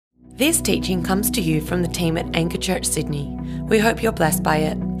This teaching comes to you from the team at Anchor Church Sydney. We hope you're blessed by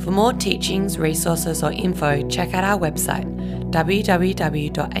it. For more teachings, resources or info, check out our website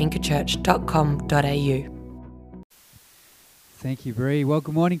www.anchorchurch.com.au. Thank you, Bree. Well,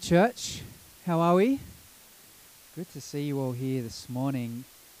 good morning, church. How are we? Good to see you all here this morning.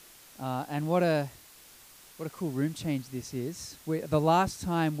 And what a cool room change this is. The last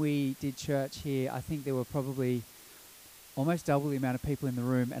time we did church here, I think there were probably almost double the amount of people in the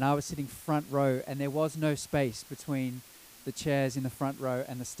room, and I was sitting front row, and there was no space between the chairs in the front row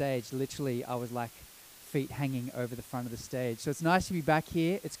and the stage. Literally, I was like feet hanging over the front of the stage. So it's nice to be back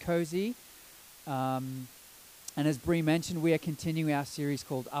here. It's cozy. And as Bree mentioned, we are continuing our series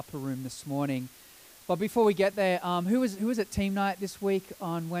called Upper Room this morning. But before we get there, who was at team night this week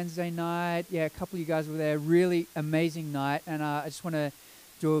on Wednesday night? Yeah, a couple of you guys were there. Really amazing night. And I just want to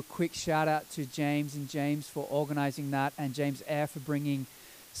do a quick shout out to James and James for organizing that, and James Eyre for bringing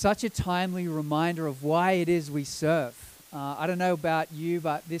such a timely reminder of why it is we serve. I don't know about you,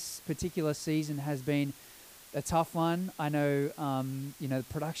 but this particular season has been a tough one. I know, the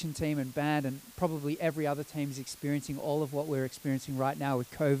production team and band and probably every other team is experiencing all of what we're experiencing right now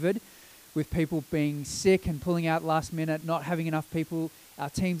with COVID, with people being sick and pulling out last minute, not having enough people. Our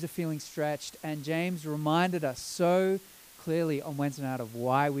teams are feeling stretched, and James reminded us so clearly on Wednesday night of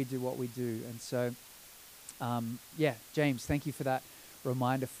why we do what we do. And so, James, thank you for that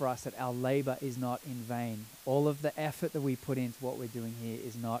reminder for us that our labor is not in vain. All of the effort that we put into what we're doing here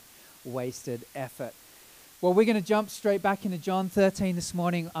is not wasted effort. Well, we're going to jump straight back into John 13 this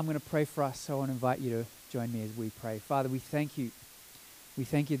morning. I'm going to pray for us, so I want to invite you to join me as we pray. Father, we thank you. We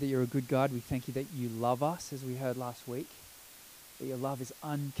thank you that you're a good God. We thank you that you love us, as we heard last week, that your love is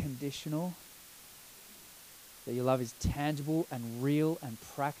unconditional, that your love is tangible and real and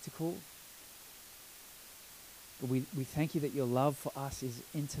practical. We thank you that your love for us is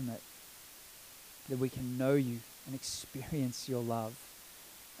intimate, that we can know you and experience your love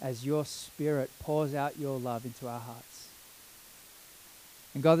as your Spirit pours out your love into our hearts.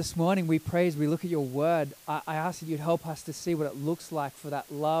 And God, this morning we pray as we look at your word, I ask that you'd help us to see what it looks like for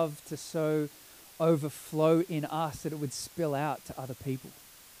that love to so overflow in us that it would spill out to other people.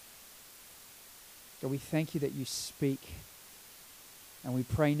 God, we thank you that you speak, and we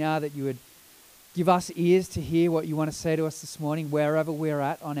pray now that you would give us ears to hear what you want to say to us this morning, wherever we're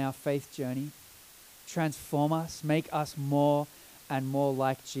at on our faith journey. Transform us, make us more and more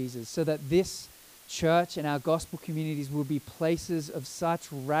like Jesus, so that this church and our gospel communities will be places of such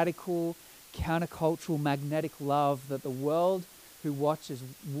radical, countercultural, magnetic love that the world who watches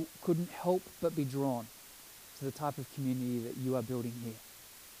couldn't help but be drawn to the type of community that you are building here.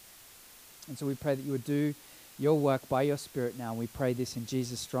 And so we pray that you would do your work by your Spirit now. And we pray this in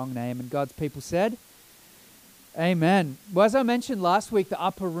Jesus' strong name. And God's people said, amen. Well, as I mentioned last week, the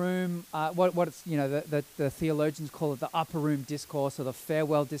upper room, the theologians call it the upper room discourse or the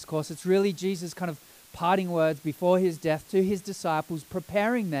farewell discourse. It's really Jesus' kind of parting words before his death to his disciples,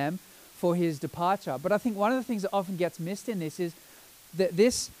 preparing them for his departure. But I think one of the things that often gets missed in this is that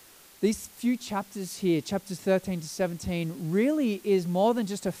these few chapters here, chapters 13 to 17, really is more than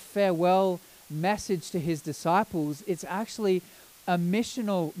just a farewell message to his disciples. It's actually a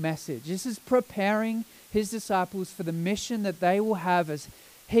missional message. This is preparing his disciples for the mission that they will have as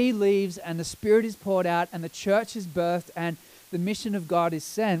he leaves and the Spirit is poured out and the church is birthed and the mission of God is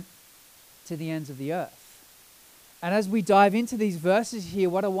sent to the ends of the earth. And as we dive into these verses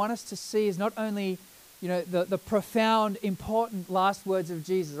here, what I want us to see is not only the profound, important last words of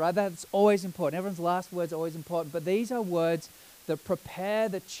Jesus, right? That's always important. Everyone's last words are always important. But these are words that prepare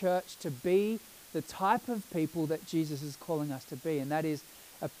the church to be the type of people that Jesus is calling us to be. And that is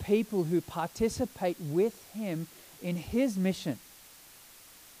a people who participate with him in his mission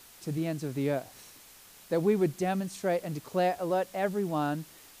to the ends of the earth. That we would demonstrate and declare, alert everyone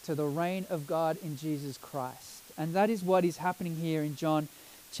to the reign of God in Jesus Christ. And that is what is happening here in John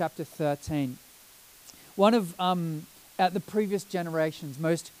chapter 13. One of the previous generation's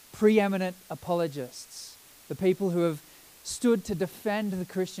most preeminent apologists, the people who have stood to defend the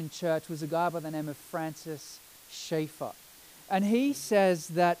Christian church, was a guy by the name of Francis Schaeffer. And he says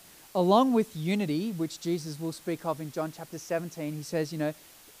that along with unity, which Jesus will speak of in John chapter 17, he says,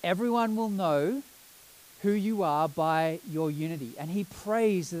 everyone will know who you are by your unity. And he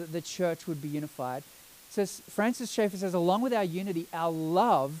prays that the church would be unified. Francis Schaeffer says, along with our unity, our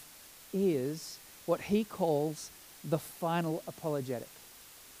love is what he calls the final apologetic.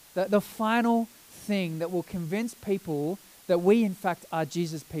 The final thing that will convince people that we in fact are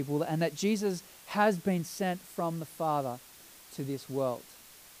Jesus' people and that Jesus has been sent from the Father to this world.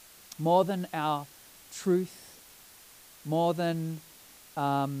 More than our truth, more than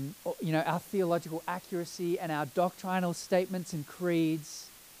our theological accuracy and our doctrinal statements and creeds.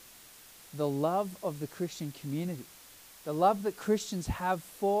 The love of the Christian community, the love that Christians have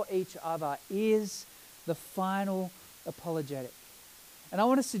for each other is the final apologetic. And I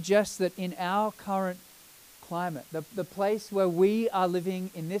want to suggest that in our current climate, the place where we are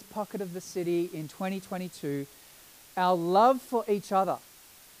living in this pocket of the city in 2022, our love for each other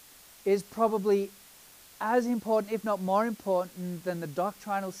is probably as important, if not more important, than the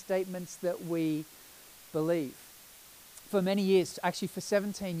doctrinal statements that we believe. For many years, actually for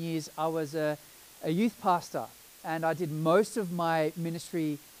 17 years, I was a youth pastor, and I did most of my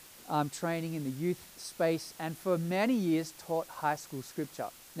ministry training in the youth space, and for many years taught high school scripture.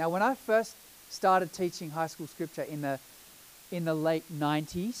 Now, when I first started teaching high school scripture in the late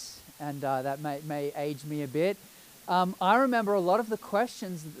 90s, and that may age me a bit, I remember a lot of the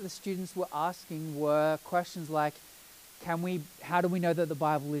questions that the students were asking were questions like, how do we know that the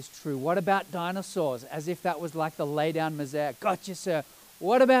Bible is true? What about dinosaurs? As if that was like the lay down mosaic. Gotcha, sir.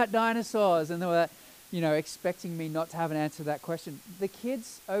 What about dinosaurs? And they were, expecting me not to have an answer to that question. The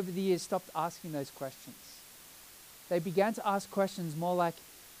kids over the years stopped asking those questions. They began to ask questions more like,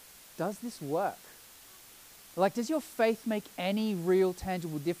 does this work? Like, does your faith make any real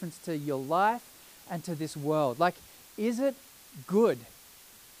tangible difference to your life and to this world? Like, is it good?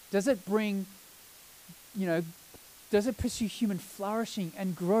 Does it bring, does it pursue human flourishing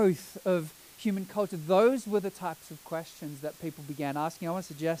and growth of human culture? Those were the types of questions that people began asking. I want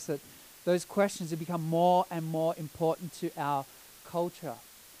to suggest that those questions have become more and more important to our culture.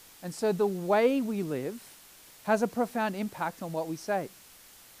 And so the way we live has a profound impact on what we say.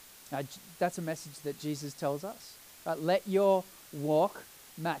 Now, that's a message that Jesus tells us. Right? Let your walk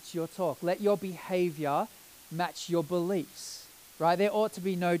match your talk. Let your behavior match your beliefs. Right? There ought to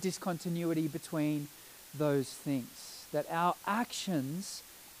be no discontinuity between those things. That our actions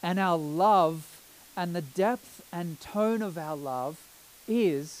and our love and the depth and tone of our love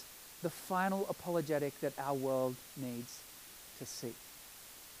is the final apologetic that our world needs to see.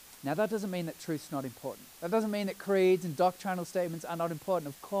 Now, that doesn't mean that truth's not important. That doesn't mean that creeds and doctrinal statements are not important.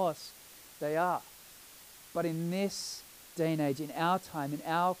 Of course, they are. But in this day and age, in our time, in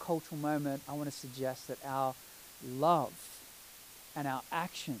our cultural moment, I want to suggest that our love and our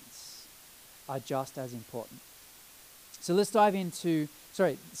actions are just as important. So let's dive into.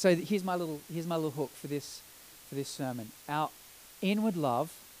 So here's my little hook for this sermon. Our inward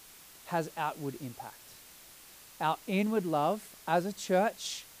love has outward impact. Our inward love as a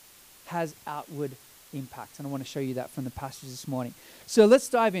church has outward impact. And I want to show you that from the passage this morning. So let's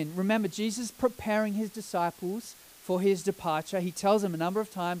dive in. Remember, Jesus preparing his disciples for his departure. He tells them a number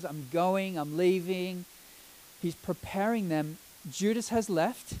of times, I'm going, I'm leaving. He's preparing them. Judas has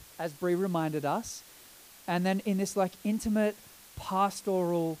left, as Bree reminded us. And then in this intimate,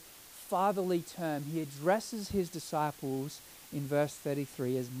 pastoral, fatherly term, he addresses his disciples in verse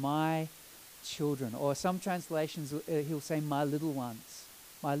 33 as my children. Or some translations, he'll say my little ones,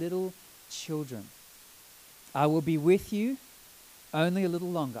 my little children. I will be with you only a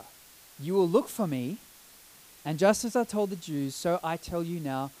little longer. You will look for me, and just as I told the Jews, so I tell you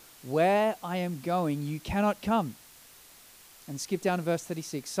now, where I am going, you cannot come. And skip down to verse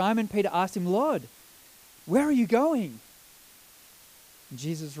 36. Simon Peter asked him, Lord, where are you going? And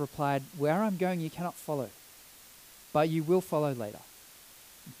Jesus replied, where I'm going, you cannot follow, but you will follow later.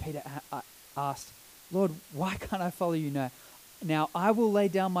 And Peter asked, Lord, why can't I follow you now? Now I will lay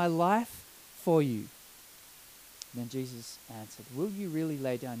down my life for you. And then Jesus answered, will you really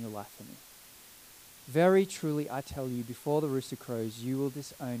lay down your life for me? Very truly I tell you, before the rooster crows, you will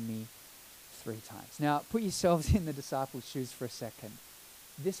disown me 3 times. Now put yourselves in the disciples' shoes for a second.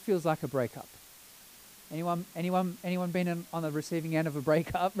 This feels like a breakup. Anyone been on the receiving end of a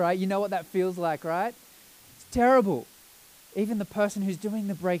breakup, right? You know what that feels like, right? It's terrible. Even the person who's doing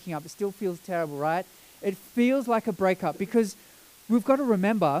the breaking up, it still feels terrible, right? It feels like a breakup because we've got to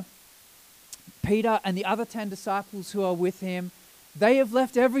remember Peter and the other 10 disciples who are with him, they have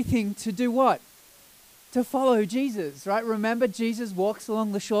left everything to do what? To follow Jesus, right? Remember, Jesus walks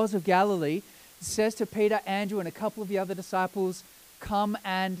along the shores of Galilee, says to Peter, Andrew, and a couple of the other disciples, come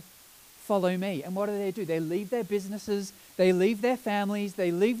and follow me. And what do? They leave their businesses, they leave their families,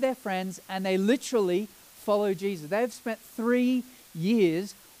 they leave their friends, and they literally follow Jesus. They've spent 3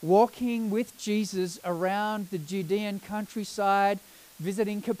 years walking with Jesus around the Judean countryside,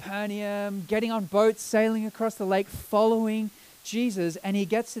 visiting Capernaum, getting on boats, sailing across the lake, following Jesus. And he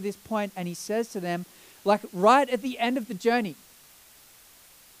gets to this point and he says to them, right at the end of the journey,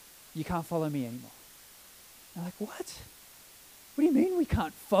 you can't follow me anymore. They're like, what? What do you mean we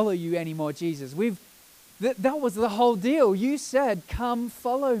can't follow you anymore, Jesus? We've That was the whole deal. You said, come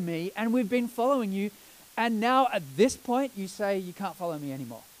follow me, and we've been following you. And now at this point, you say you can't follow me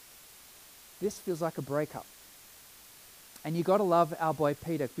anymore. This feels like a breakup. And you got to love our boy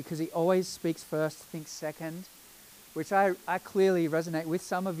Peter, because he always speaks first, thinks second, which I clearly resonate with.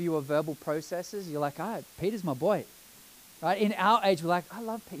 Some of you are verbal processors. You're like, Peter's my boy. Right? In our age, we're like, I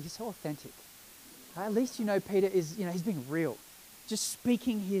love Peter. He's so authentic. At least you know Peter is, he's being real. Just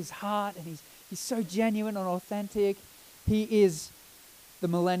speaking his heart, and he's so genuine and authentic. He is the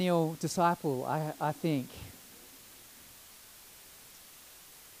millennial disciple, I think.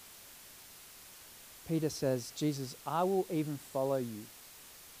 Peter says, Jesus, I will even follow you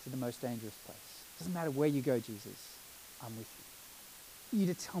to the most dangerous place. Doesn't matter where you go, Jesus, I'm with you.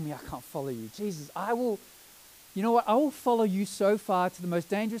 You to tell me I can't follow you. Jesus, I will follow you so far to the most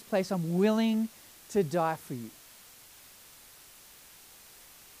dangerous place. I'm willing to die for you.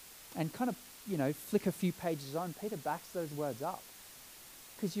 And kind of, flick a few pages on, Peter backs those words up.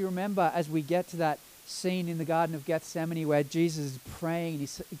 Because you remember, as we get to that scene in the Garden of Gethsemane where Jesus is praying and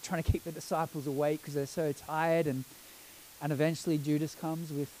he's trying to keep the disciples awake because they're so tired, and eventually Judas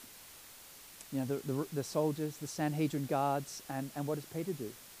comes with the soldiers, the Sanhedrin guards, and what does Peter do?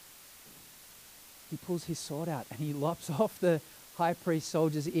 He pulls his sword out and he lops off the high priest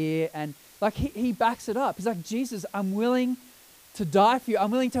soldier's ear, and he backs it up. He's like, Jesus, I'm willing to die for you.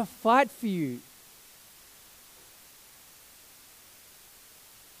 I'm willing to fight for you.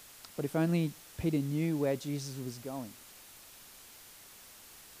 But if only Peter knew where Jesus was going.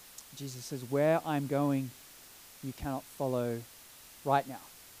 Jesus says, where I'm going, you cannot follow right now.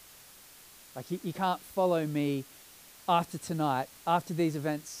 You can't follow me after tonight, after these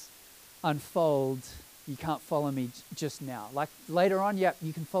events unfold. You can't follow me just now. Later on,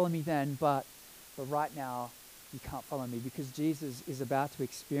 you can follow me then, but right now, you can't follow me, because Jesus is about to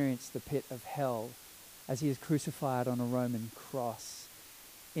experience the pit of hell as he is crucified on a Roman cross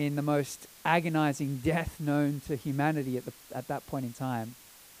in the most agonizing death known to humanity at that point in time.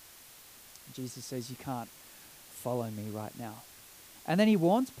 Jesus says, you can't follow me right now. And then he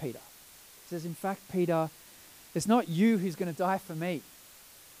warns Peter. He says, in fact, Peter, it's not you who's going to die for me.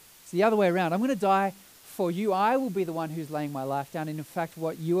 It's the other way around. I'm going to die for you. I will be the one who's laying my life down. And in fact,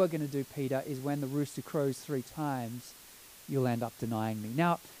 what you are going to do, Peter, is when the rooster crows 3 times, you'll end up denying me.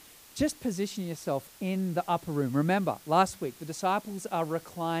 Now, just position yourself in the upper room. Remember, last week, the disciples are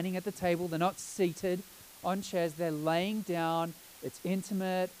reclining at the table. They're not seated on chairs. They're laying down. It's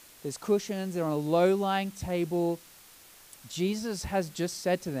intimate. There's cushions. They're on a low-lying table. Jesus has just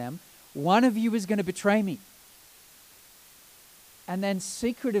said to them, one of you is going to betray me. And then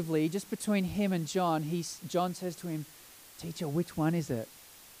secretively, just between him and John, John says to him, teacher, which one is it?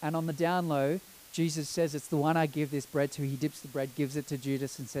 And on the down low, Jesus says, it's the one I give this bread to. He dips the bread, gives it to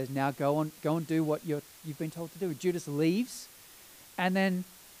Judas, and says, now go and do what you've been told to do. Judas leaves, and then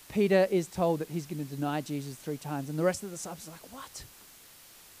Peter is told that he's going to deny Jesus 3 times. And the rest of the disciples are like, what?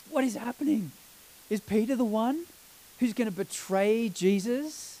 What is happening? Is Peter the one who's going to betray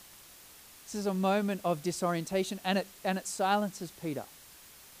Jesus? This is a moment of disorientation, and it silences Peter.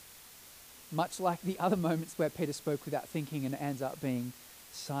 Much like the other moments where Peter spoke without thinking and ends up being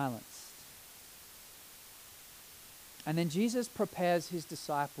silenced. And then Jesus prepares his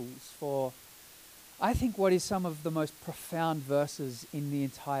disciples for, I think, what is some of the most profound verses in the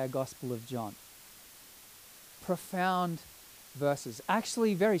entire Gospel of John. Profound verses.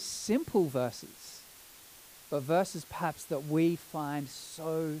 Actually, very simple verses. But verses perhaps that we find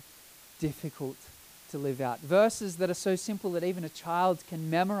so difficult to live out. Verses that are so simple that even a child can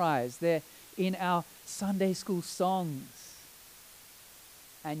memorize. They're in our Sunday school songs.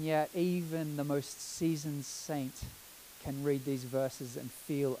 And yet even the most seasoned saint can read these verses and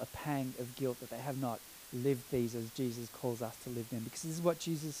feel a pang of guilt that they have not lived these as Jesus calls us to live them. Because this is what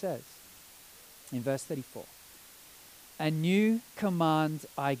Jesus says in verse 34. A new command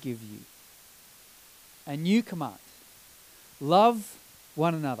I give you. A new command. Love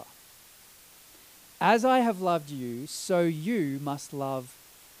one another. As I have loved you, so you must love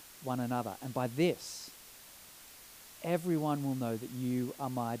one another. And by this, everyone will know that you are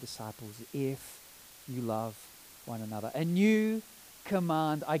my disciples if you love one another. A new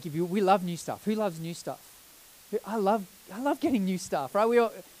command I give you. We love new stuff. Who loves new stuff? I love getting new stuff, right?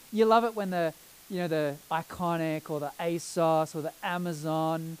 You love it when the Iconic or the ASOS or the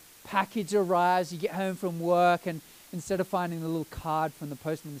Amazon package arrives. You get home from work, and instead of finding the little card from the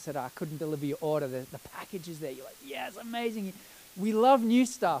postman that said, I couldn't deliver your order, the package is there. You're like, yes, amazing. We love new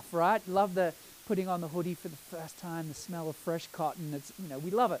stuff, right? Love the putting on the hoodie for the first time, the smell of fresh cotton.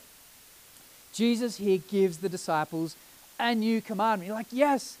 We love it. Jesus here gives the disciples a new commandment. You're like,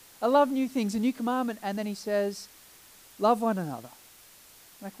 yes, I love new things, a new commandment. And then he says, love one another.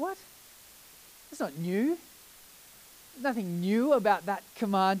 Like, what? That's not new. There's nothing new about that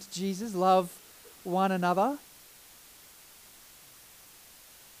command, Jesus, love one another.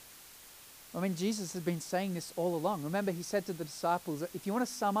 I mean, Jesus has been saying this all along. Remember, he said to the disciples, if you want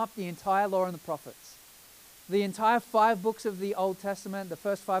to sum up the entire law and the prophets, the entire 5 books of the Old Testament, the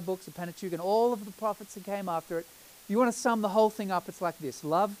first 5 books of Pentateuch, and all of the prophets that came after it, if you want to sum the whole thing up, it's like this: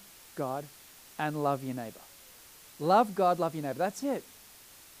 love God and love your neighbor. Love God, love your neighbor. That's it.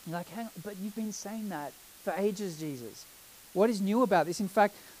 You're like, hang on, but you've been saying that for ages, Jesus. What is new about this? In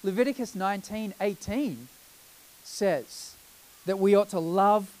fact, Leviticus 19:18 says that we ought to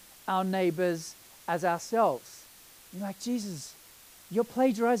love our neighbors as ourselves. You're like, Jesus, you're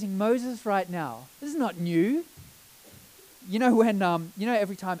plagiarizing Moses right now. This is not new. You know when,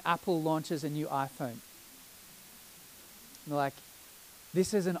 every time Apple launches a new iPhone, they're like,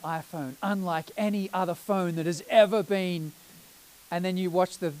 this is an iPhone unlike any other phone that has ever been. And then you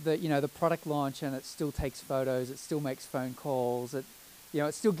watch the product launch, and it still takes photos, it still makes phone calls, it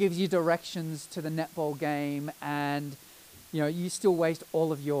still gives you directions to the netball game, and you still waste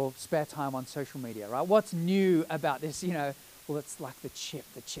all of your spare time on social media, right? What's new about this? Well, it's like the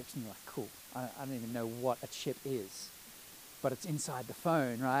chips, and you're like, cool. I don't even know what a chip is, but it's inside the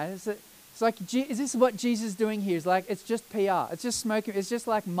phone, right? It's like, is this what Jesus is doing here? It's like, it's just PR. It's just smoking. It's just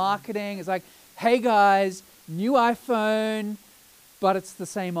like marketing. It's like, hey guys, new iPhone, but it's the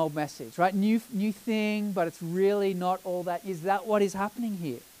same old message, right? New thing, but it's really not all that. Is that what is happening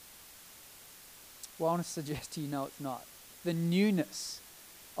here? Well, I want to suggest to you, no, it's not. The newness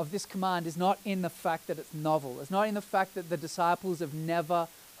of this command is not in the fact that it's novel. It's not in the fact that the disciples have never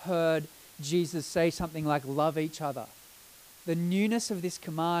heard Jesus say something like, love each other. The newness of this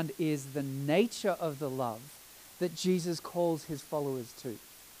command is the nature of the love that Jesus calls his followers to.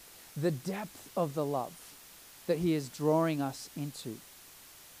 The depth of the love that he is drawing us into.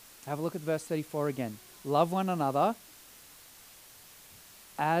 Have a look at verse 34 again. Love one another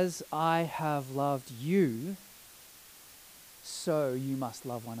as I have loved you, so you must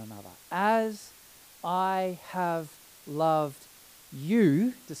love one another. As I have loved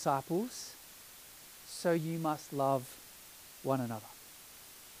you, disciples, so you must love one another.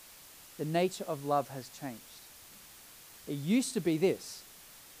 The nature of love has changed. It used to be this: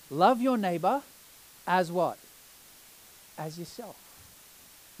 love your neighbor as what? As yourself.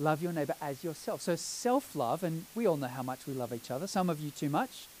 Love your neighbor as yourself. So self-love, and we all know how much we love each other. Some of you too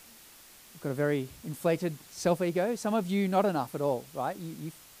much. You've got a very inflated self-ego. Some of you not enough at all, right?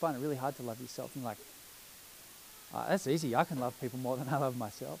 You find it really hard to love yourself. You're like, that's easy. I can love people more than I love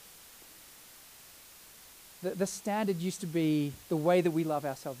myself. The standard used to be the way that we love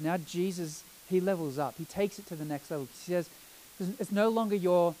ourselves. Now Jesus, he levels up. He takes it to the next level. He says, it's no longer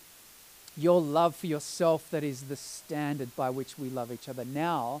your love for yourself that is the standard by which we love each other.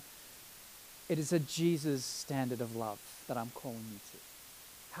 Now, it is a Jesus standard of love that I'm calling you to.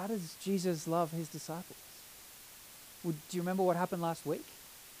 How does Jesus love his disciples? Do you remember what happened last week?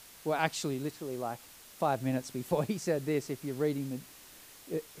 Well, actually, literally like 5 minutes before he said this, if you're reading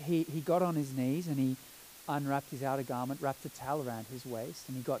he got on his knees and he unwrapped his outer garment, wrapped a towel around his waist,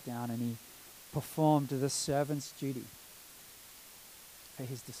 and he got down and he performed the servant's duty for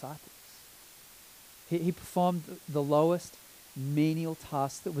his disciples. He performed the lowest menial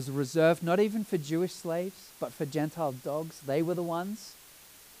task that was reserved not even for Jewish slaves, but for Gentile dogs. They were the ones.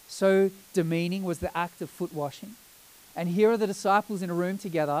 So demeaning was the act of foot washing. And here are the disciples in a room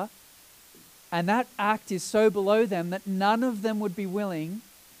together, and that act is so below them that none of them would be willing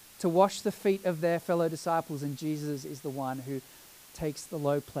to wash the feet of their fellow disciples, and Jesus is the one who takes the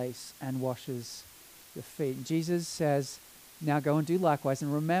low place and washes the feet. And Jesus says, now go and do likewise.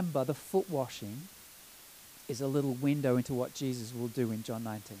 And remember, the foot washing is a little window into what Jesus will do in John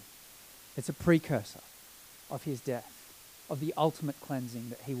 19. It's a precursor of his death, of the ultimate cleansing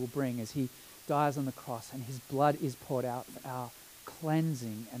that he will bring as he dies on the cross and his blood is poured out for our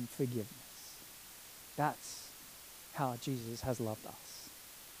cleansing and forgiveness. That's how Jesus has loved us.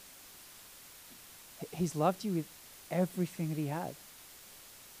 He's loved you with everything that he had.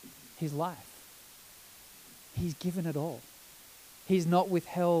 His life. He's given it all. He's not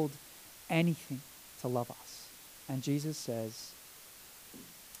withheld anything to love us. And Jesus says,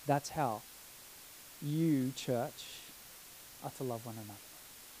 that's how you, church, are to love one another.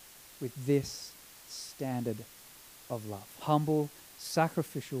 With this standard of love. Humble,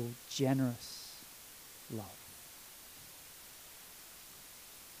 sacrificial, generous love.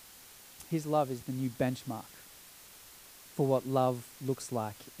 His love is the new benchmark for what love looks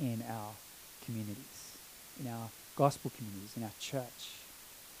like in our communities, in our gospel communities, in our church.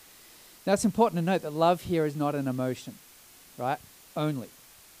 Now, it's important to note that love here is not an emotion, right? Only.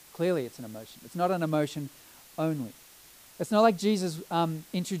 Clearly, it's an emotion. It's not an emotion only. It's not like Jesus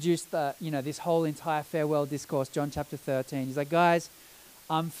introduced this whole entire farewell discourse, John chapter 13. He's like, guys,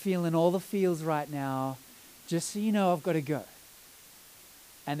 I'm feeling all the feels right now. Just so you know, I've got to go.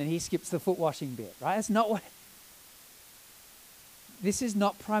 And then he skips the foot washing bit, right? It's not what... This is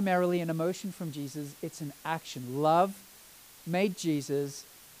not primarily an emotion from Jesus. It's an action. Love made Jesus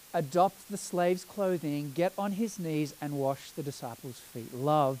adopt the slave's clothing, get on his knees, and wash the disciples' feet.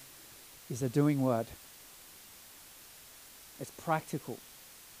 Love is a doing word. It's practical.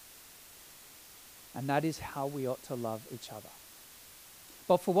 And that is how we ought to love each other.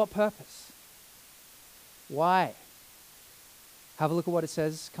 But for what purpose? Why? Have a look at what it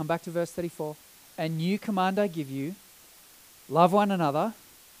says. Come back to verse 34. A new command I give you, love one another.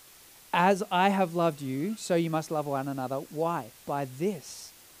 As I have loved you, so you must love one another. Why? By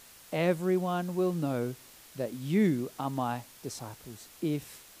this, everyone will know that you are my disciples,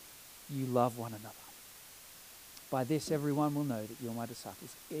 if you love one another. By this, everyone will know that you're my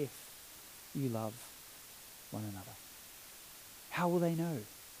disciples, if you love one another. How will they know?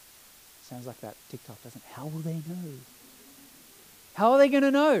 Sounds like that TikTok, doesn't it? How will they know? How are they going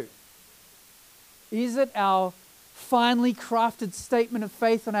to know? Is it our finely crafted statement of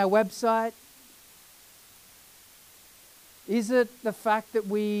faith on our website? Is it the fact that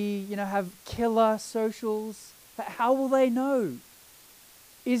we, have killer socials? How will they know?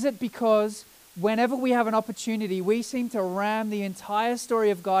 Is it because whenever we have an opportunity, we seem to ram the entire story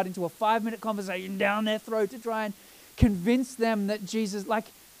of God into a 5-minute conversation down their throat to try and convince them that Jesus,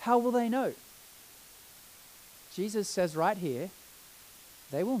 how will they know? Jesus says right here,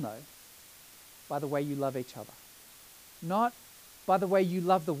 they will know by the way you love each other. Not by the way you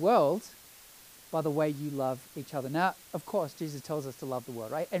love the world, by the way you love each other. Now, of course, Jesus tells us to love the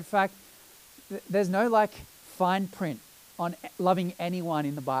world, right? In fact, there's no fine print on loving anyone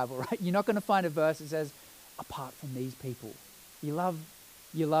in the Bible, right? You're not going to find a verse that says, apart from these people. You love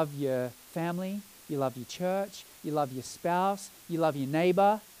your family, you love your church, you love your spouse, you love your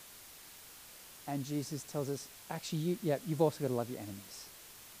neighbor. And Jesus tells us, actually, you've also got to love your enemies.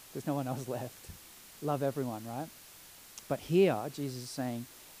 There's no one else left. Love everyone, right? But here, Jesus is saying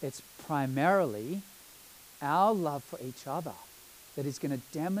it's primarily our love for each other that is going to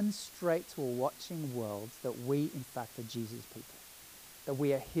demonstrate to a watching world that we, in fact, are Jesus' people, that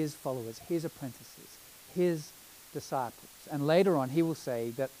we are his followers, his apprentices, his disciples. And later on, he will say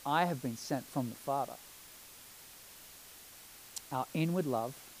that I have been sent from the Father. Our inward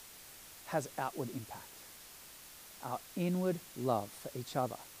love has outward impact. Our inward love for each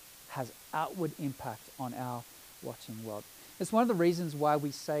other has outward impact on our watching world. It's one of the reasons why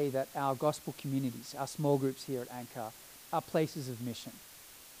we say that our gospel communities, our small groups here at Anchor, are places of mission.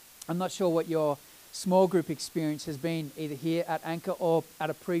 I'm not sure what your small group experience has been, either here at Anchor or at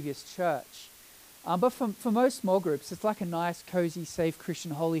a previous church. But for most small groups, it's like a nice, cozy, safe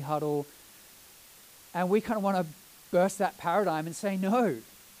Christian holy huddle. And we kind of want to burst that paradigm and say, no,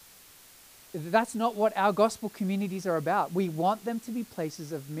 that's not what our gospel communities are about. We want them to be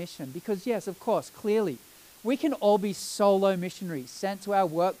places of mission because, yes, of course, clearly, we can all be solo missionaries sent to our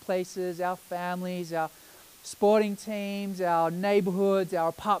workplaces, our families, our sporting teams, our neighborhoods, our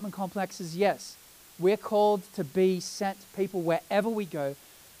apartment complexes. Yes, we're called to be sent to people wherever we go,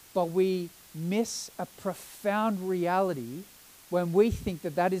 but we miss a profound reality when we think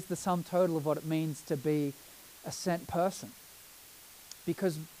that that is the sum total of what it means to be a sent person.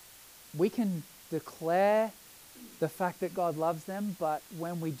 Because we can declare the fact that God loves them, but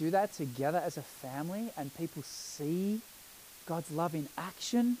when we do that together as a family and people see God's love in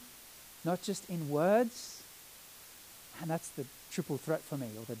action, not just in words, and that's the triple threat for me,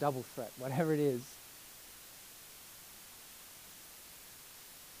 or the double threat, whatever it is,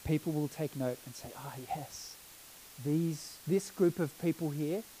 people will take note and say, yes, this group of people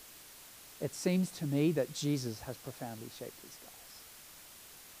here, it seems to me that Jesus has profoundly shaped these guys.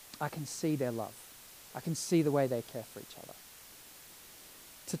 I can see their love. I can see the way they care for each other.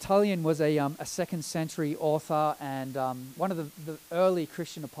 Tertullian was a 2nd century author and one of the early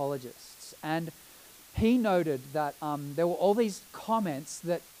Christian apologists. And he noted that there were all these comments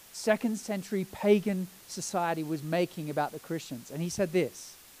that 2nd century pagan society was making about the Christians. And he said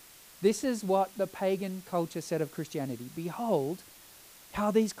this is what the pagan culture said of Christianity. Behold,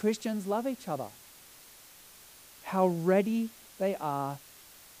 how these Christians love each other. How ready they are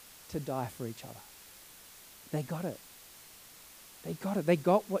to die for each other. They got it. They got it. They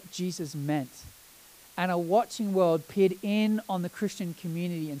got what Jesus meant. And a watching world peered in on the Christian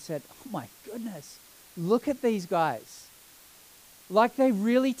community and said, oh my goodness, look at these guys. like they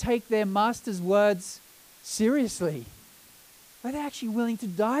really take their master's words seriously. Like they're actually willing to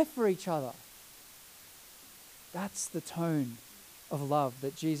die for each other. That's the tone of love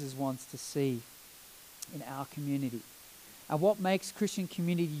that Jesus wants to see in our community. And what makes Christian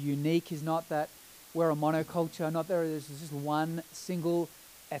community unique is not that we're a monoculture, not that there's just one single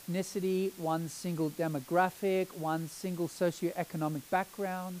ethnicity, one single demographic, one single socioeconomic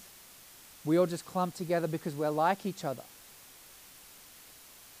background. We all just clump together because we're like each other.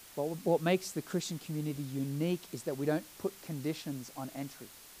 But what makes the Christian community unique is that we don't put conditions on entry.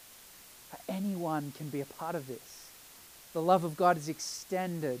 Anyone can be a part of this. The love of God is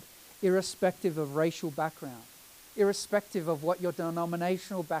extended irrespective of racial background, irrespective of what your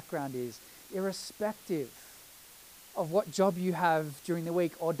denominational background is, irrespective of what job you have during the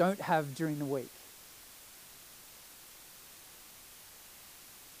week or don't have during the week.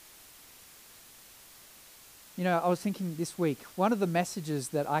 You know, I was thinking this week, one of the messages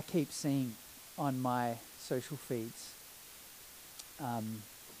that I keep seeing on my social feeds,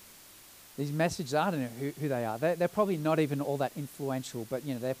 these messages, I don't know who they are. They're probably not even all that influential, but,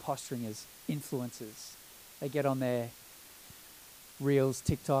 you know, they're posturing as influencers. They get on their Reels,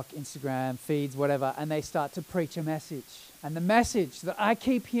 TikTok, Instagram, feeds, whatever, and they start to preach a message. And the message that I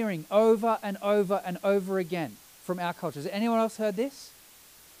keep hearing over and over and over again from our culture, has anyone else heard this?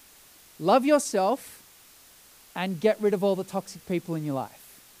 Love yourself and get rid of all the toxic people in your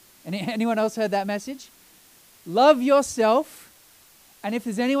life. Anyone else heard that message? Love yourself, and if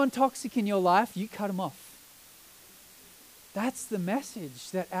there's anyone toxic in your life, you cut them off. That's the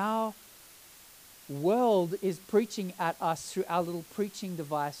message that our world is preaching at us through our little preaching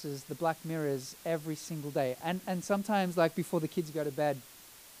devices, the Black Mirrors, every single day. And sometimes, like before the kids go to bed,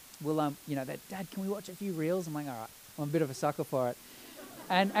 we'll, Dad, can we watch a few reels? I'm like, all right, I'm a bit of a sucker for it.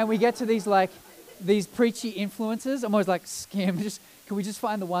 And we get to these preachy influencers. I'm always like, can we just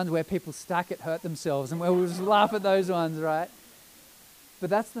find the ones where people stack it, hurt themselves, and we'll just laugh at those ones, right? But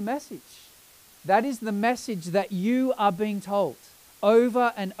that's the message. That is the message that you are being told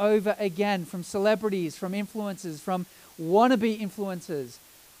over and over again from celebrities, from influencers, from wannabe influencers.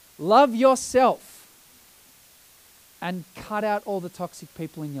 Love yourself and cut out all the toxic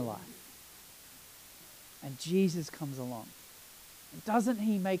people in your life. And Jesus comes along. Doesn't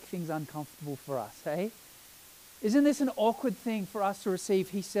he make things uncomfortable for us, hey? Isn't this an awkward thing for us to receive?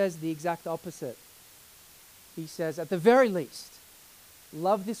 He says the exact opposite. He says, at the very least,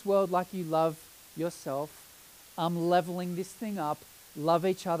 love this world like you love yourself. I'm leveling this thing up. Love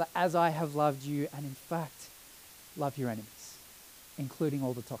each other as I have loved you. And in fact, love your enemies, including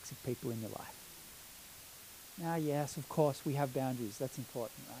all the toxic people in your life. Now, yes, of course, we have boundaries. That's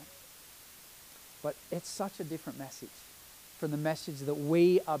important, right? But it's such a different message from the message that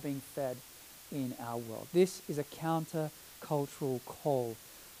we are being fed in our world. This is a counter-cultural call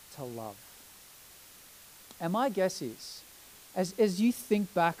to love. And my guess is, as you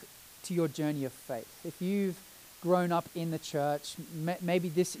think back to your journey of faith, if you've grown up in the church, maybe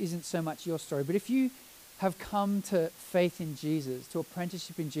this isn't so much your story, but if you have come to faith in Jesus, to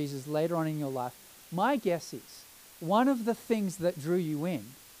apprenticeship in Jesus later on in your life, my guess is one of the things that drew you in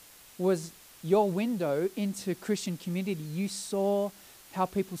was your window into Christian community. You saw how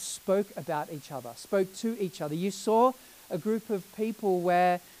people spoke about each other, spoke to each other. You saw a group of people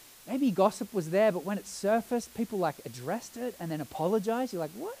where maybe gossip was there, but when it surfaced, people addressed it and then apologized. You're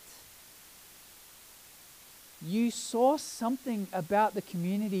like, what? You saw something about the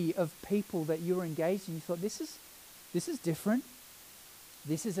community of people that you were engaged in. You thought, this is different.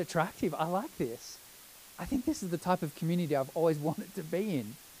 This is attractive. I like this. I think this is the type of community I've always wanted to be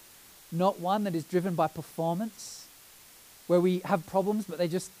in. Not one that is driven by performance, where we have problems, but we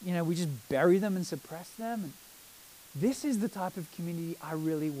just bury them and suppress them. And this is the type of community I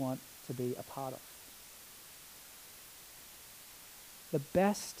really want to be a part of. The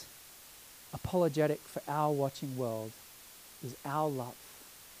best apologetic for our watching world is our love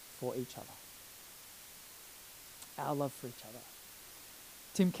for each other. Our love for each other.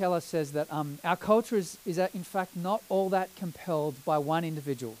 Tim Keller says that our culture is in fact not all that compelled by one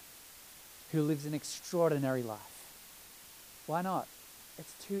individual who lives an extraordinary life. Why not?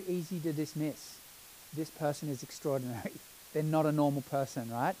 It's too easy to dismiss. This person is extraordinary. They're not a normal person,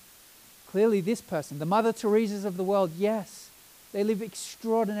 right? Clearly this person, the Mother Teresas of the world, yes, they live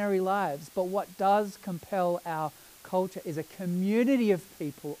extraordinary lives. But what does compel our culture is a community of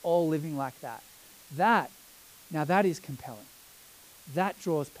people all living like that. That is compelling. That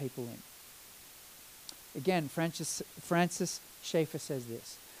draws people in. Again, Francis Schaeffer says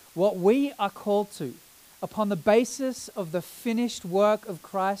this: what we are called to, upon the basis of the finished work of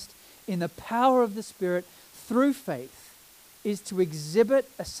Christ in the power of the Spirit through faith, is to exhibit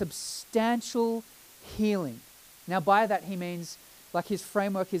a substantial healing. Now, by that he means, like, his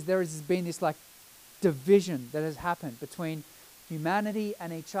framework is there has been this like division that has happened between humanity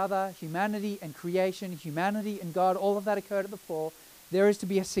and each other, humanity and creation, humanity and God. All of that occurred at the fall. There is to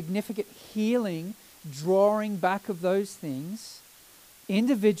be a significant healing, drawing back of those things,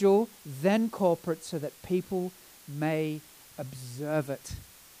 individual, then corporate, so that people may observe it,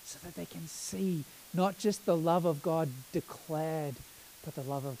 so that they can see not just the love of God declared, but the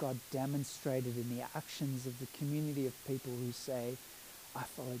love of God demonstrated in the actions of the community of people who say, I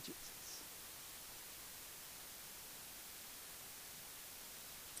follow Jesus.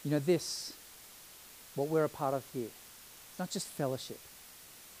 You know, this, what we're a part of here, it's not just fellowship.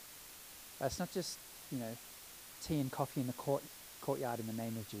 It's not just, tea and coffee in the courtyard in the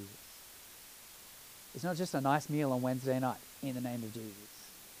name of Jesus. It's not just a nice meal on Wednesday night in the name of Jesus.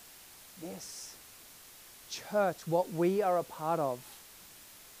 This church, what we are a part of,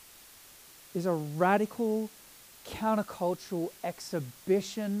 is a radical, countercultural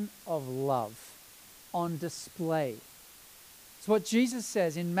exhibition of love on display. It's what Jesus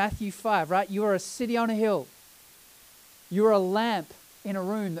says in Matthew 5, right? You are a city on a hill. You are a lamp in a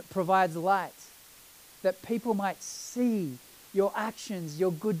room that provides light, that people might see your actions,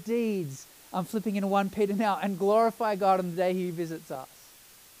 your good deeds. I'm flipping into 1 Peter now, and glorify God on the day he visits us.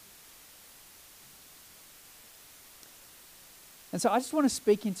 And so I just want to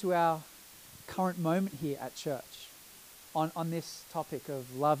speak into our current moment here at church on this topic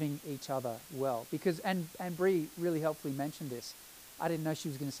of loving each other well. Because, and Bree really helpfully mentioned this. I didn't know she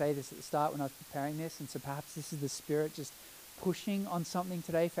was going to say this at the start when I was preparing this, and so perhaps this is the Spirit just pushing on something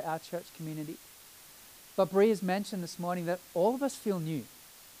today for our church community. But Bree has mentioned this morning that all of us feel new.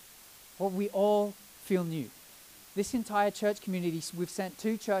 Well, we all feel new. This entire church community, we've sent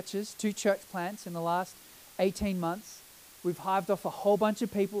 2 church plants in the last 18 months. We've hived off a whole bunch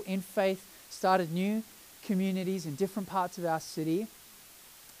of people in faith, started new communities in different parts of our city.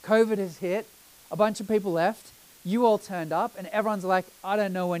 COVID has hit, a bunch of people left, you all turned up, and everyone's like, I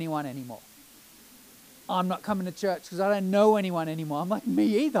don't know anyone anymore. I'm not coming to church because I don't know anyone anymore. I'm like,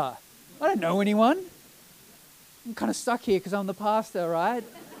 me either. I don't know anyone. I'm kind of stuck here because I'm the pastor, right?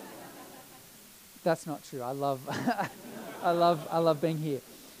 That's not true. I love being here.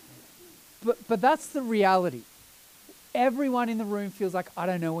 But that's the reality. Everyone in the room feels like, I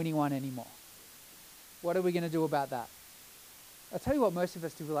don't know anyone anymore. What are we going to do about that? I'll tell you what most of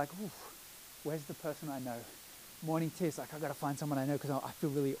us do. We're like, where's the person I know? Morning tea, it's like, I've got to find someone I know because I feel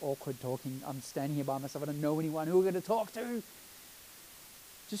really awkward talking. I'm standing here by myself. I don't know anyone. Who are we going to talk to?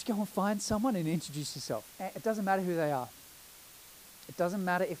 Just go and find someone and introduce yourself. It doesn't matter who they are. It doesn't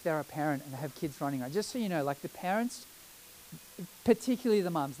matter if they're a parent and they have kids running around. Just so you know, like the parents, particularly the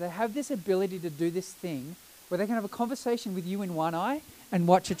mums, they have this ability to do this thing where they can have a conversation with you in one eye and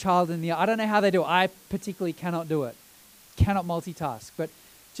watch a child in the other. I don't know how they do it. I particularly cannot do it. Cannot multitask. But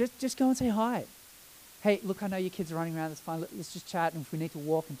just go and say hi. Hey, look, I know your kids are running around. That's fine. Let's just chat. And if we need to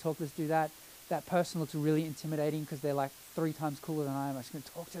walk and talk, let's do that. That person looks really intimidating because they're like 3 times cooler than I am. I'm just going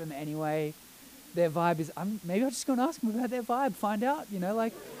to talk to them anyway. Their vibe is, maybe I'll just go and ask them about their vibe. Find out,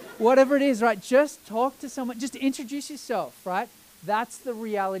 like whatever it is, right? Just talk to someone. Just introduce yourself, right? That's the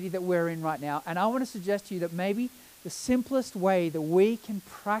reality that we're in right now. And I want to suggest to you that maybe the simplest way that we can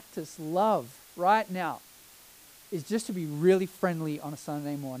practice love right now is just to be really friendly on a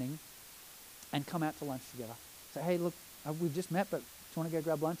Sunday morning and come out to lunch together. Say, hey, look, we've just met, but do you want to go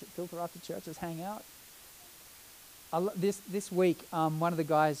grab lunch at Filter after church? Let's hang out. This week, one of the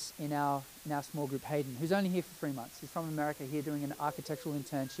guys in our small group, Hayden, who's only here for 3 months, he's from America, here doing an architectural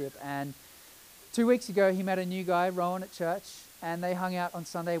internship, and 2 weeks ago he met a new guy, Rowan, at church, and they hung out on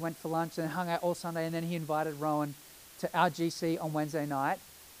Sunday, went for lunch, and hung out all Sunday, and then he invited Rowan to our GC on Wednesday night,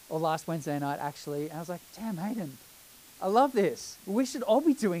 or last Wednesday night actually, and I was like, damn, Hayden, I love this. We should all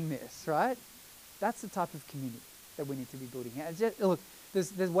be doing this, right? That's the type of community that we need to be building. Look,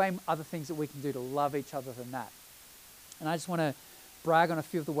 there's way other things that we can do to love each other than that. And I just want to brag on a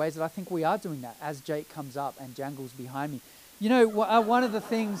few of the ways that I think we are doing that as Jake comes up and jangles behind me. One of the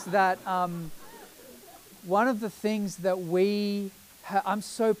things that I'm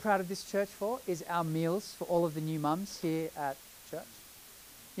so proud of this church for is our meals for all of the new mums here at church.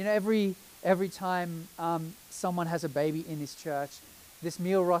 Every time someone has a baby in this church, this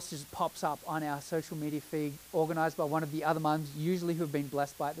meal roster just pops up on our social media feed, organized by one of the other mums, usually who have been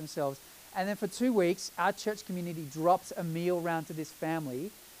blessed by it themselves. And then for 2 weeks, our church community drops a meal round to this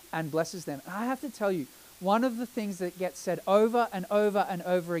family and blesses them. And I have to tell you, one of the things that gets said over and over and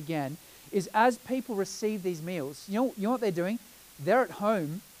over again is as people receive these meals, you know what they're doing? They're at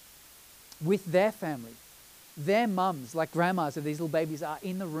home with their family. their mums, like grandmas of these little babies, are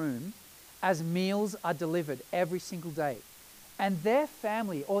in the room as meals are delivered every single day. And their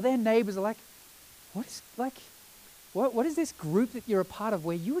family or their neighbors are like, what is this group that you're a part of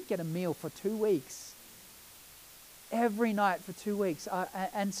where you would get a meal for 2 weeks? Every night for 2 weeks.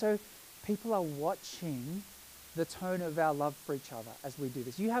 And so people are watching the tone of our love for each other as we do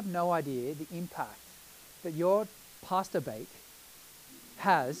this. You have no idea the impact that your pasta bake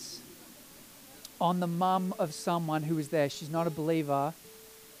has on the mum of someone who is there. She's not a believer.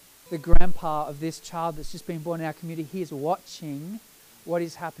 The grandpa of this child that's just been born in our community, he is watching what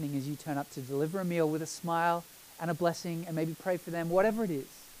is happening as you turn up to deliver a meal with a smile and a blessing and maybe pray for them, whatever it is.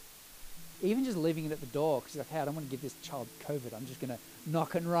 Even just leaving it at the door because you're like, hey, I don't want to give this child COVID. I'm just going to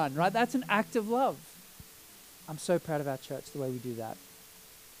knock and run, right? That's an act of love. I'm so proud of our church, the way we do that.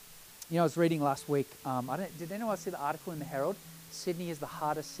 You know, I was reading last week, did anyone see the article in the Herald? Sydney is the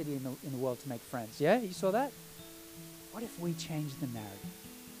hardest city in the world to make friends. Yeah, you saw that? What if we changed the narrative?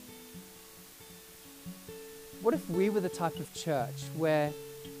 What if we were the type of church where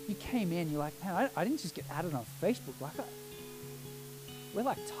you came in, you're like, man, I didn't just get added on Facebook. We're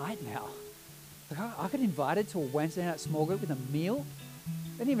like tight now. Like I got invited to a Wednesday night small group with a meal.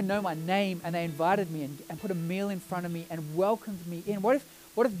 They didn't even know my name, and they invited me and put a meal in front of me and welcomed me in. What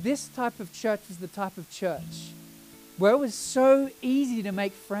if this type of church was the type of church where it was so easy to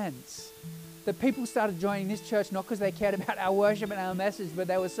make friends that people started joining this church not because they cared about our worship and our message, but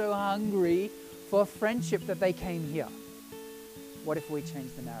they were so hungry for friendship that they came here? What if we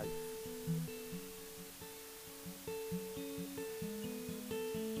changed the narrative?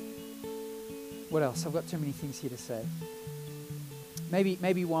 What else? I've got too many things here to say.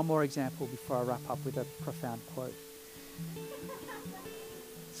 Maybe one more example before I wrap up with a profound quote.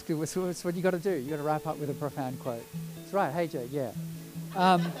 It's good. It's what you got to do. You got to wrap up with a profound quote. That's right. Hey, Jake. Yeah.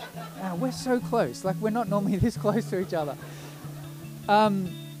 We're so close. Like, we're not normally this close to each other.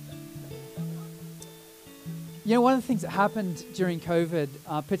 You know, one of the things that happened during COVID,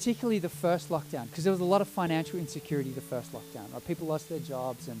 particularly the first lockdown, because there was a lot of financial insecurity the first lockdown, right? People lost their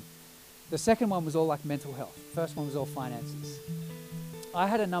jobs, and the second one was all like mental health. First one was all finances. I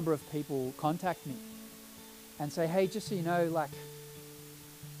had a number of people contact me and say, hey, just so you know, like,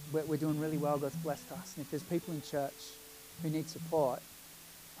 we're doing really well, God's blessed us, and if there's people in church who need support,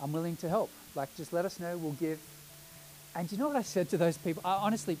 I'm willing to help. Like, just let us know, we'll give. And do you know what I said to those people?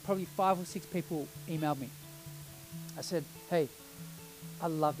 Honestly, probably 5 or 6 people emailed me. I said, hey, I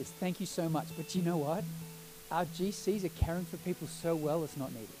love this. Thank you so much. But you know what? Our GCs are caring for people so well it's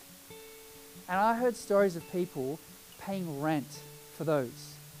not needed. And I heard stories of people paying rent for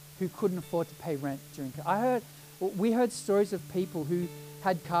those who couldn't afford to pay rent during COVID. We heard stories of people who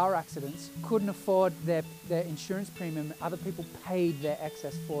had car accidents, couldn't afford their insurance premium. Other people paid their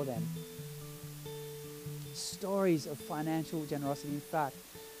excess for them. Stories of financial generosity. In fact,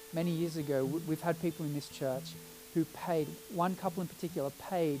 many years ago, we've had people in this church who paid, one couple in particular,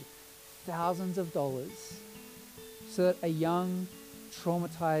 paid thousands of dollars so that a young,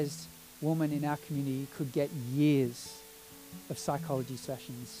 traumatized woman in our community could get years of psychology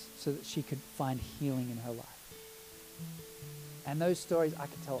sessions so that she could find healing in her life. And those stories I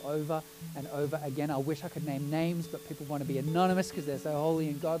could tell over and over again. I wish I could name names, but people want to be anonymous because they're so holy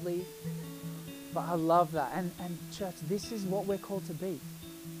and godly. But I love that. And church, this is what we're called to be.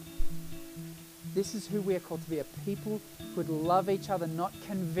 This is who we are called to be, a people who would love each other, not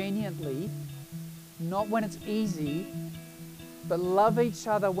conveniently, not when it's easy, but love each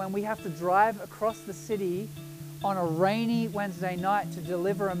other when we have to drive across the city on a rainy Wednesday night to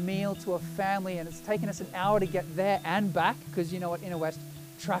deliver a meal to a family, and it's taken us an hour to get there and back, because you know what Inner West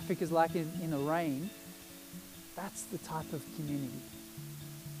traffic is like in the rain. That's the type of community.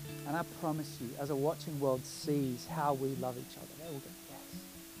 And I promise you, as a watching world sees how we love each other, they will go, yes,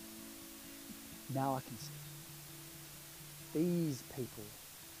 now I can see. These people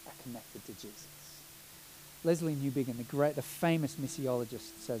are connected to Jesus. Leslie Newbigin, the famous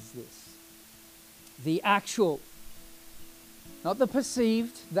missiologist, says this: the actual, not the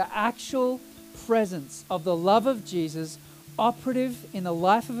perceived, the actual presence of the love of Jesus operative in the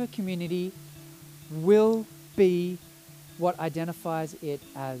life of a community will be what identifies it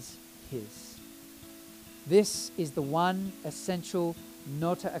as his. This is the one essential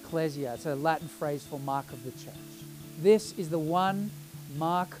nota ecclesia. It's a Latin phrase for mark of the church. This is the one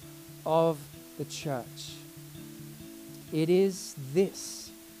mark of the church. It is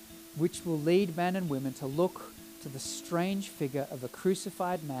this which will lead men and women to look to the strange figure of a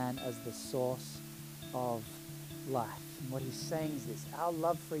crucified man as the source of life. And what he's saying is this: our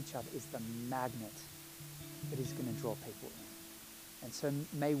love for each other is the magnet that is going to draw people in. And so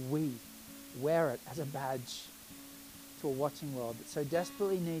may we wear it as a badge to a watching world that so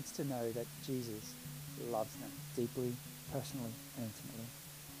desperately needs to know that Jesus loves them deeply, personally, and intimately.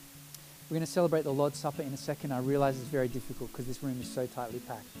 We're going to celebrate the Lord's Supper in a second. I realize it's very difficult because this room is so tightly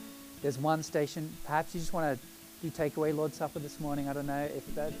packed. There's one station. Perhaps you just want to do takeaway Lord's Supper this morning. I don't know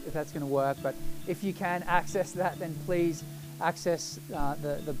if that's going to work, but if you can access that, then please access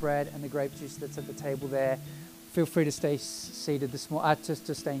the bread and the grape juice that's at the table there. Feel free to stay seated this morning, just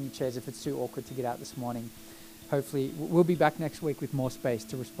to stay in your chairs if it's too awkward to get out this morning. Hopefully, we'll be back next week with more space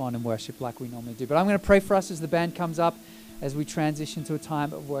to respond and worship like we normally do. But I'm going to pray for us as the band comes up, as we transition to a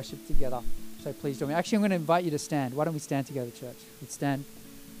time of worship together. So please join me. Actually, I'm going to invite you to stand. Why don't we stand together, church? Let's stand.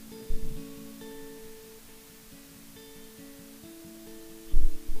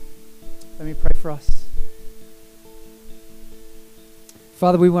 Let me pray for us.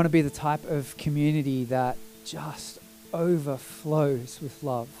 Father, we want to be the type of community that just overflows with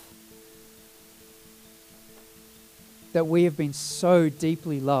love. That we have been so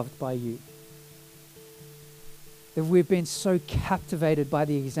deeply loved by you. That we've been so captivated by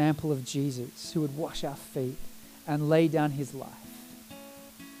the example of Jesus, who would wash our feet and lay down his life.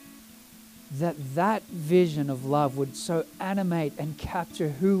 That vision of love would so animate and capture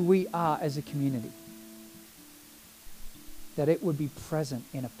who we are as a community. That it would be present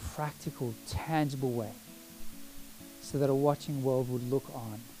in a practical, tangible way, so that a watching world would look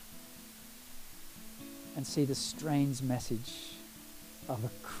on and see the strange message of a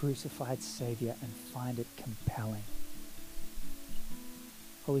crucified Savior and find it compelling.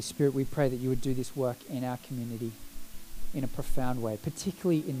 Holy Spirit, we pray that you would do this work in our community in a profound way,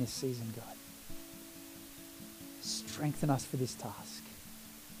 particularly in this season, God. Strengthen us for this task.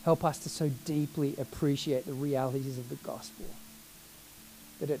 Help us to so deeply appreciate the realities of the gospel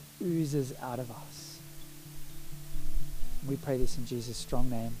that it oozes out of us. We pray this in Jesus' strong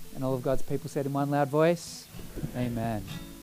name. And all of God's people said in one loud voice, Amen.